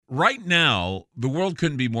right now, the world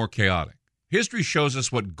couldn't be more chaotic. History shows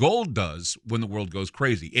us what gold does when the world goes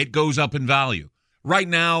crazy. It goes up in value. Right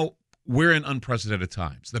now, we're in unprecedented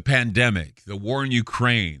times. The pandemic, the war in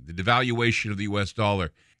Ukraine, the devaluation of the U.S.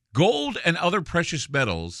 dollar. Gold and other precious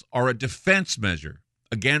metals are a defense measure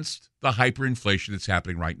against the hyperinflation that's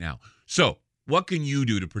happening right now. So, what can you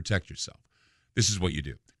do to protect yourself? This is what you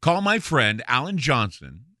do. Call my friend Alan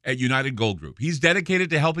Johnson at United Gold Group. He's dedicated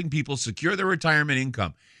to helping people secure their retirement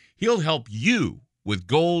income. He'll help you with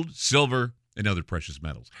gold, silver, and other precious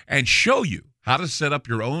metals and show you how to set up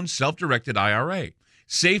your own self-directed IRA.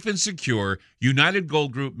 Safe and secure, United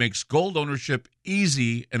Gold Group makes gold ownership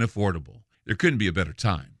easy and affordable. There couldn't be a better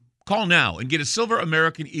time. Call now and get a Silver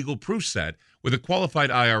American Eagle proof set with a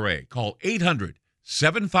qualified IRA. Call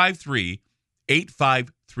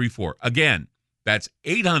 800-753-8534. Again, that's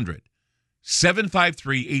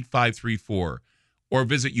 800-753-8534. Or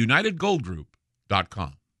visit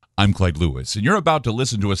UnitedGoldGroup.com. I'm Clyde Lewis, and you're about to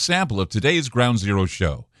listen to a sample of today's Ground Zero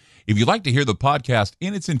show. If you'd like to hear the podcast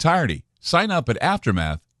in its entirety, sign up at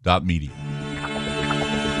Aftermath.media.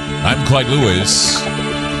 I'm Clyde Lewis,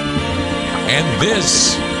 and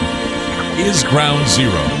this is Ground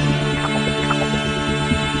Zero.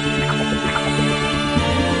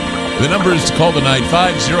 The number is to call tonight,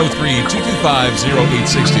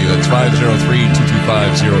 503-225-0860. That's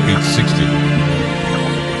 503-225-0860.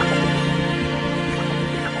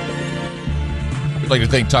 I'd like to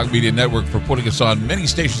thank Talk Media Network for putting us on many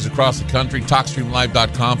stations across the country,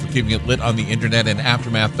 TalkStreamLive.com for keeping it lit on the internet, and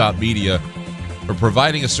Aftermath.media for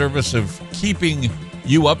providing a service of keeping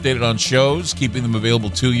you updated on shows, keeping them available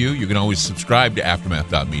to you. You can always subscribe to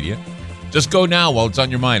Aftermath.media. Just go now while it's on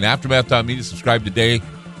your mind. Aftermath.media, subscribe today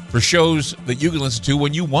for shows that you can listen to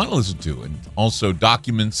when you want to listen to, and also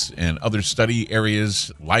documents and other study areas,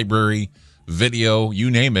 library, video, you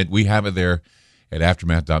name it, we have it there at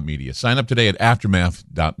Aftermath.media. Sign up today at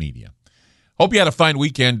Aftermath.media. Hope you had a fine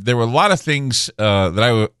weekend. There were a lot of things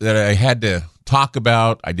that I had to talk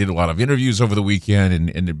about. I did a lot of interviews over the weekend,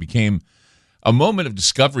 and it became a moment of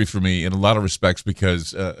discovery for me in a lot of respects,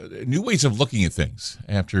 because new ways of looking at things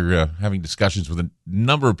after having discussions with a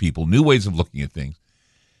number of people, new ways of looking at things.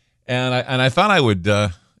 And I thought I would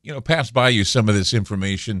pass by you some of this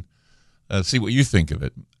information, see what you think of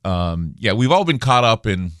it. We've all been caught up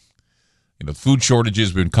in food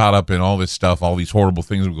shortages, been caught up in all this stuff, all these horrible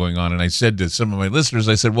things that are going on. And I said to some of my listeners,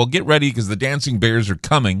 I said, well, get ready because the dancing bears are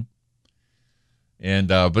coming. And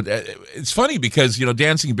but it's funny because,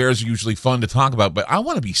 dancing bears are usually fun to talk about, but I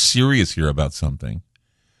want to be serious here about something.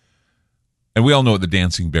 And we all know what the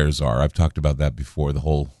dancing bears are. I've talked about that before, the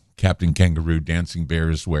whole Captain Kangaroo dancing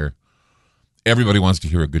bears, where everybody wants to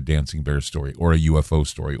hear a good dancing bear story or a UFO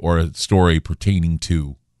story or a story pertaining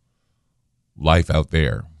to life out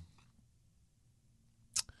there.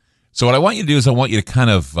 So what I want you to do is I want you to kind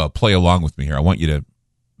of play along with me here. I want you to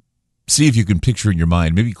see if you can picture in your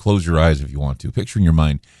mind, maybe close your eyes if you want to, picture in your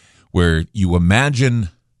mind where you imagine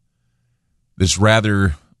this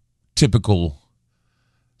rather typical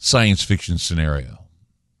science fiction scenario.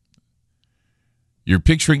 You're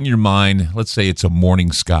picturing in your mind, let's say it's a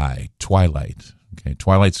morning sky, twilight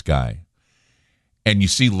sky, and you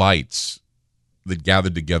see lights that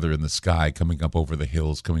gathered together in the sky coming up over the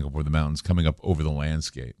hills, coming up over the mountains, coming up over the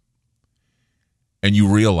landscape. And you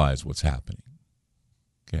realize what's happening.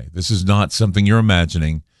 Okay, this is not something you're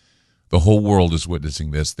imagining. The whole world is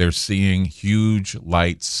witnessing this. They're seeing huge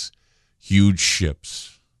lights, huge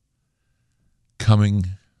ships coming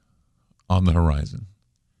on the horizon.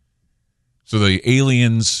 So the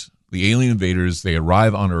alien invaders, they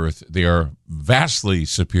arrive on Earth. They are vastly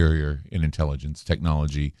superior in intelligence,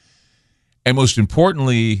 technology, and most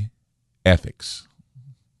importantly, ethics.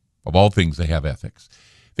 Of all things, they have ethics.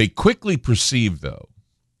 They quickly perceive, though,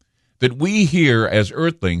 that we here as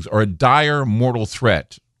Earthlings are a dire mortal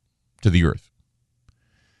threat to the Earth,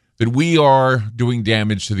 that we are doing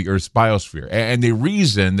damage to the Earth's biosphere, and they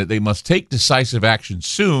reason that they must take decisive action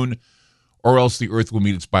soon, or else the Earth will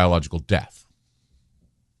meet its biological death.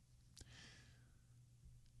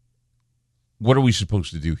 What are we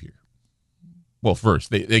supposed to do here? Well,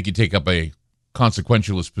 first, they could take up a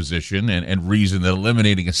consequentialist position and reason that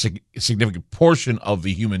eliminating a significant portion of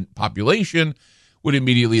the human population would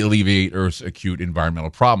immediately alleviate Earth's acute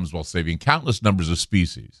environmental problems while saving countless numbers of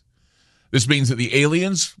species. This means that the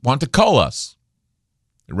aliens want to cull us.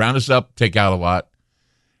 They round us up, take out a lot.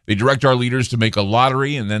 They direct our leaders to make a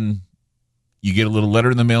lottery, and then you get a little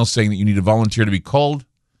letter in the mail saying that you need to volunteer to be culled.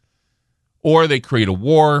 Or they create a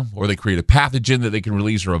war, or they create a pathogen that they can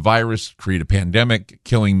release, or a virus, create a pandemic,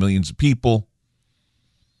 killing millions of people.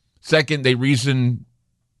 Second, they reason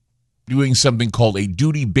doing something called a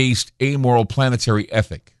duty-based amoral planetary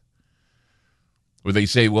ethic, where they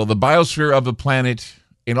say, well, the biosphere of the planet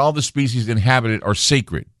and all the species inhabited are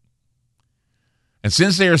sacred. And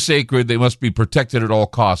since they are sacred, they must be protected at all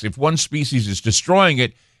costs. If one species is destroying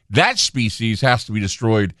it, that species has to be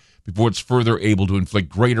destroyed before it's further able to inflict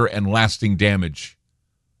greater and lasting damage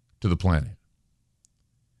to the planet.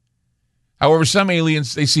 However, some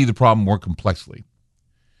aliens, they see the problem more complexly.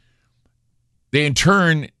 They, in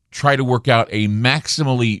turn, try to work out a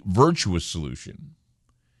maximally virtuous solution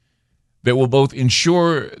that will both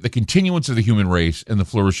ensure the continuance of the human race and the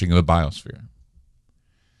flourishing of the biosphere.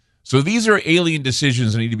 So these are alien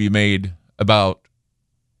decisions that need to be made about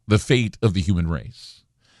the fate of the human race.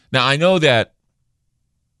 Now, I know that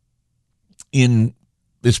in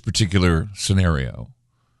this particular scenario,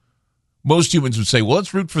 most humans would say, well,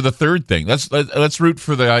 let's root for the third thing. Let's root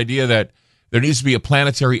for the idea that there needs to be a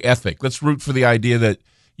planetary ethic. Let's root for the idea that,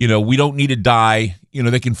 we don't need to die.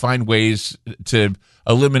 They can find ways to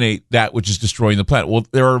eliminate that which is destroying the planet. Well,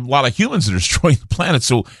 there are a lot of humans that are destroying the planet,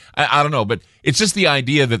 so I don't know. But it's just the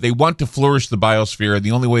idea that they want to flourish the biosphere, and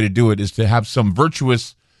the only way to do it is to have some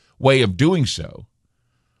virtuous way of doing so.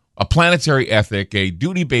 A planetary ethic, a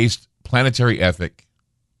duty-based planetary ethic.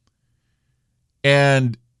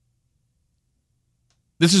 And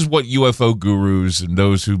this is what UFO gurus and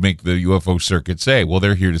those who make the UFO circuit say. Well,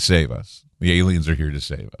 they're here to save us. The aliens are here to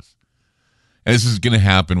save us. And this is going to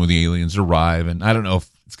happen when the aliens arrive, and I don't know if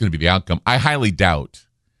it's going to be the outcome. I highly doubt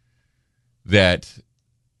that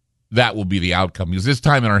will be the outcome, because this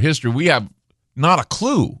time in our history, we have not a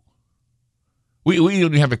clue. We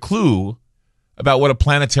don't have a clue about what a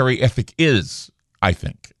planetary ethic is, I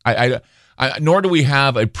think. Nor do we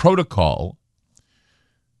have a protocol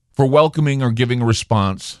for welcoming or giving a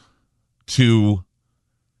response to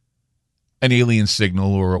an alien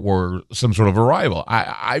signal or some sort of arrival.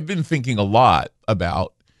 I've been thinking a lot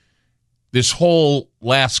about this whole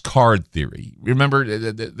last card theory. Remember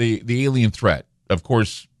the alien threat? Of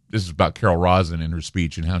course, this is about Carol Rosin in her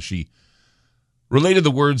speech and how she related the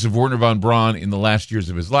words of Wernher von Braun in the last years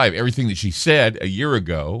of his life. Everything that she said a year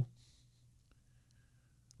ago,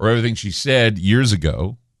 or everything she said years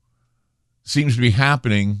ago, seems to be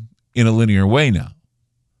happening in a linear way now.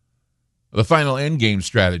 The final endgame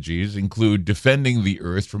strategies include defending the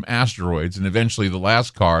Earth from asteroids, and eventually the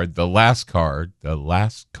last card,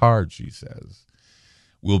 she says,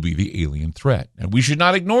 will be the alien threat. And we should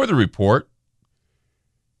not ignore the report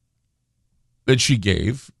that she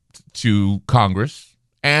gave to Congress,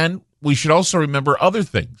 and we should also remember other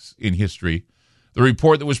things in history. The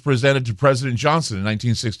report that was presented to President Johnson in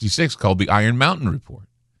 1966 called the Iron Mountain Report.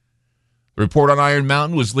 The report on Iron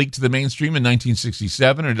Mountain was leaked to the mainstream in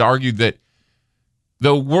 1967, and it argued that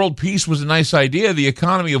though world peace was a nice idea, the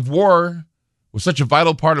economy of war was such a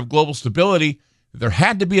vital part of global stability that there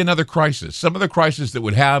had to be another crisis, some other crisis that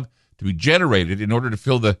would have to be generated in order to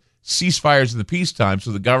fill the ceasefires in the peacetime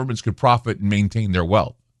so the governments could profit and maintain their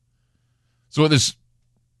wealth. So what this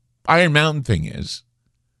Iron Mountain thing is,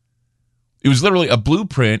 it was literally a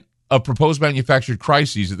blueprint of proposed manufactured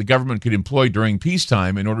crises that the government could employ during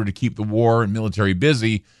peacetime in order to keep the war and military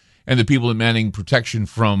busy and the people demanding protection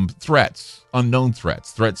from threats, unknown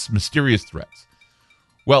threats, mysterious threats.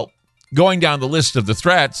 Well, going down the list of the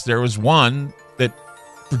threats, there was one that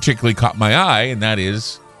particularly caught my eye, and that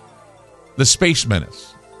is the space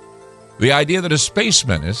menace. The idea that a space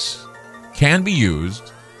menace can be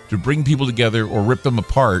used to bring people together or rip them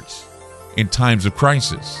apart in times of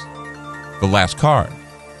crisis. The last card.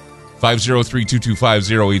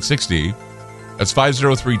 503-225-0860. That's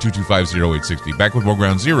 503-225-0860. Back with more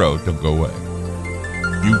Ground Zero. Don't go away.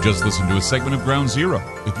 You just listened to a segment of Ground Zero.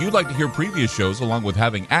 If you'd like to hear previous shows along with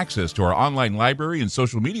having access to our online library and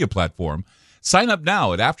social media platform, sign up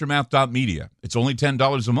now at aftermath.media. It's only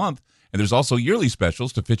 $10 a month, and there's also yearly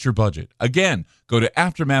specials to fit your budget. Again, go to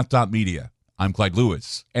aftermath.media. I'm Clyde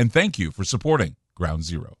Lewis, and thank you for supporting Ground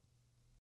Zero.